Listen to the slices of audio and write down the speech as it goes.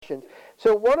questions.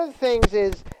 So one of the things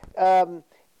is, one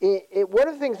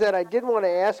of the things that I did want to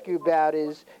ask you about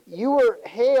is you were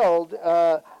hailed,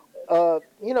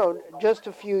 just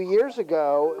a few years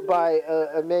ago by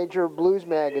a major blues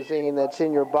magazine that's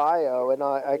in your bio, and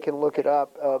I can look it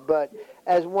up. But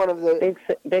as one of the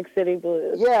Big City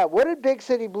Blues. yeah, what did Big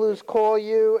City Blues call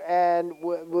you? And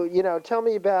tell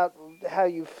me about how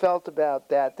you felt about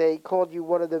that. They called you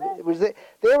one of the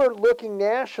they were looking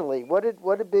nationally. What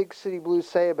did Big City Blues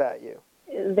say about you?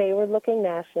 They were looking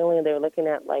nationally. They were looking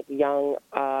at like young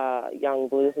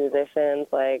blues musicians,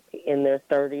 like in their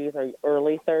 30s or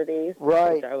early 30s,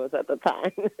 Right. which I was at the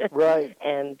time. Right.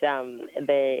 And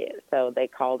they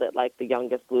called it like the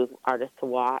youngest blues artist to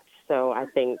watch. So I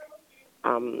think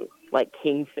like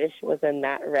Kingfish was in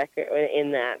that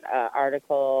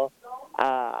article.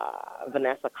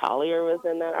 Vanessa Collier was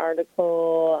in that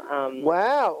article.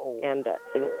 Wow. And,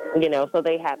 so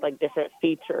they had like different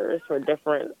features for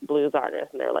different blues artists.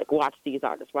 And they're like, watch these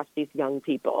artists, watch these young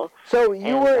people. So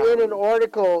you were in an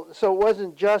article, so it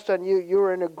wasn't just on you. You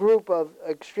were in a group of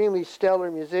extremely stellar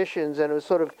musicians, and it was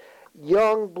sort of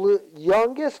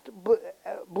youngest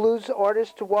blues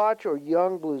artist to watch or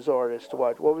young blues artist to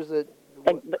watch? What was it?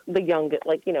 Like the youngest,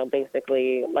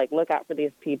 basically, look out for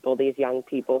these people, these young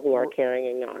people who are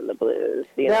carrying on the blues.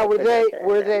 Now,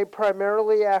 were they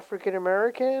primarily African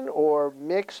American or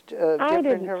mixed? I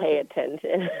didn't pay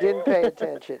attention. Didn't pay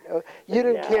attention. You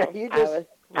didn't care. You just.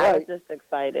 I was just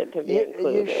excited to be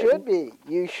included. You should be.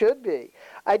 You should be.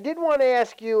 I did want to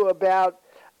ask you about.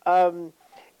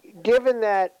 Given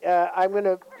that I'm going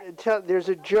to tell, there's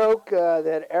a joke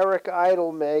that Eric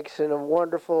Idle makes in a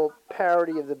wonderful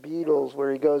parody of the Beatles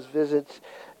where he visits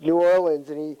New Orleans,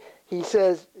 and he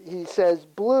says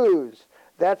blues.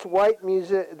 That's white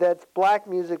music. That's black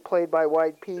music played by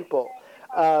white people,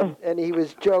 and he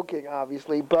was joking,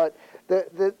 obviously. But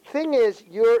the thing is,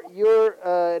 you're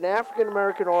an African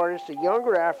American artist, a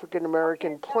younger African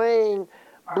American, playing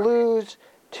blues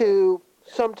to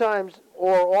sometimes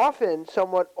or often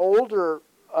somewhat older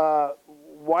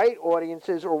white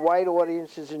audiences or white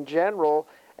audiences in general,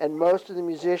 and most of the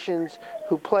musicians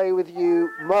who play with you,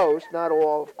 not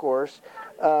all, of course,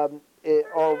 are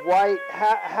white.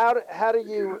 How do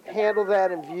you handle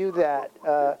that and view that?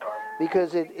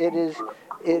 Because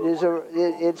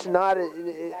it's not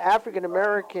African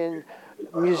American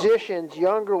musicians,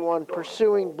 younger one,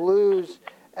 pursuing blues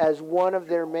as one of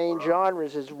their main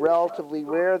genres is relatively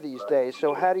rare these days.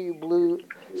 So how do you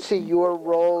see your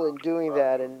role in doing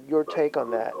that and your take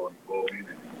on that?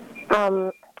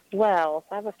 Well,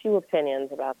 I have a few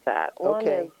opinions about that. Okay. One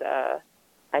is,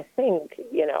 I think,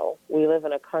 we live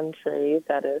in a country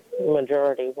that is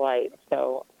majority white,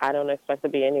 so I don't expect to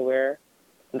be anywhere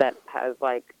that has,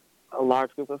 a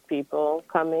large group of people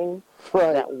coming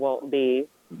that won't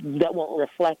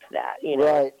reflect that,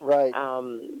 Right.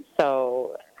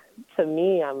 So to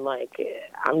me,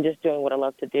 I'm just doing what I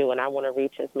love to do, and I want to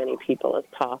reach as many people as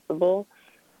possible.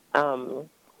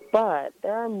 But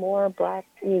there are more black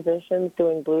musicians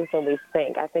doing blues than we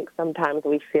think. I think sometimes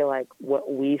we feel like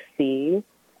what we see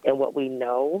and what we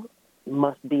know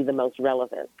must be the most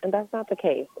relevant, and that's not the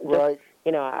case. Right.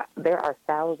 There are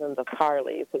thousands of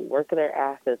Harleys who work their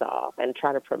asses off and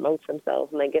try to promote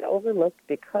themselves, and they get overlooked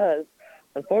because,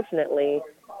 unfortunately,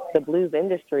 the blues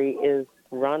industry is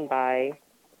run by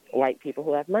white people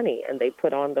who have money, and they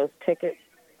put on those tickets,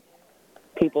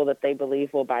 people that they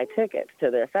believe will buy tickets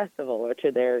to their festival or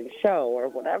to their show or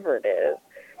whatever it is.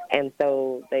 And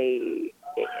so they,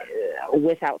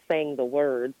 without saying the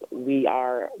words, we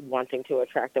are wanting to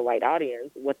attract a white audience.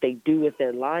 What they do with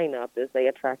their lineup is they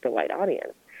attract a white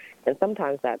audience. And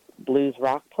sometimes that's blues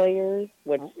rock players,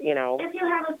 which, If you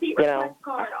have a seat request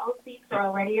card, all seats are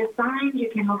already assigned. You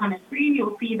can look on the screen.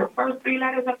 You'll see the first three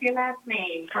letters of your last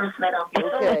name, first letter of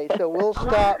your Okay, so we'll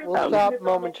stop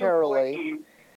momentarily.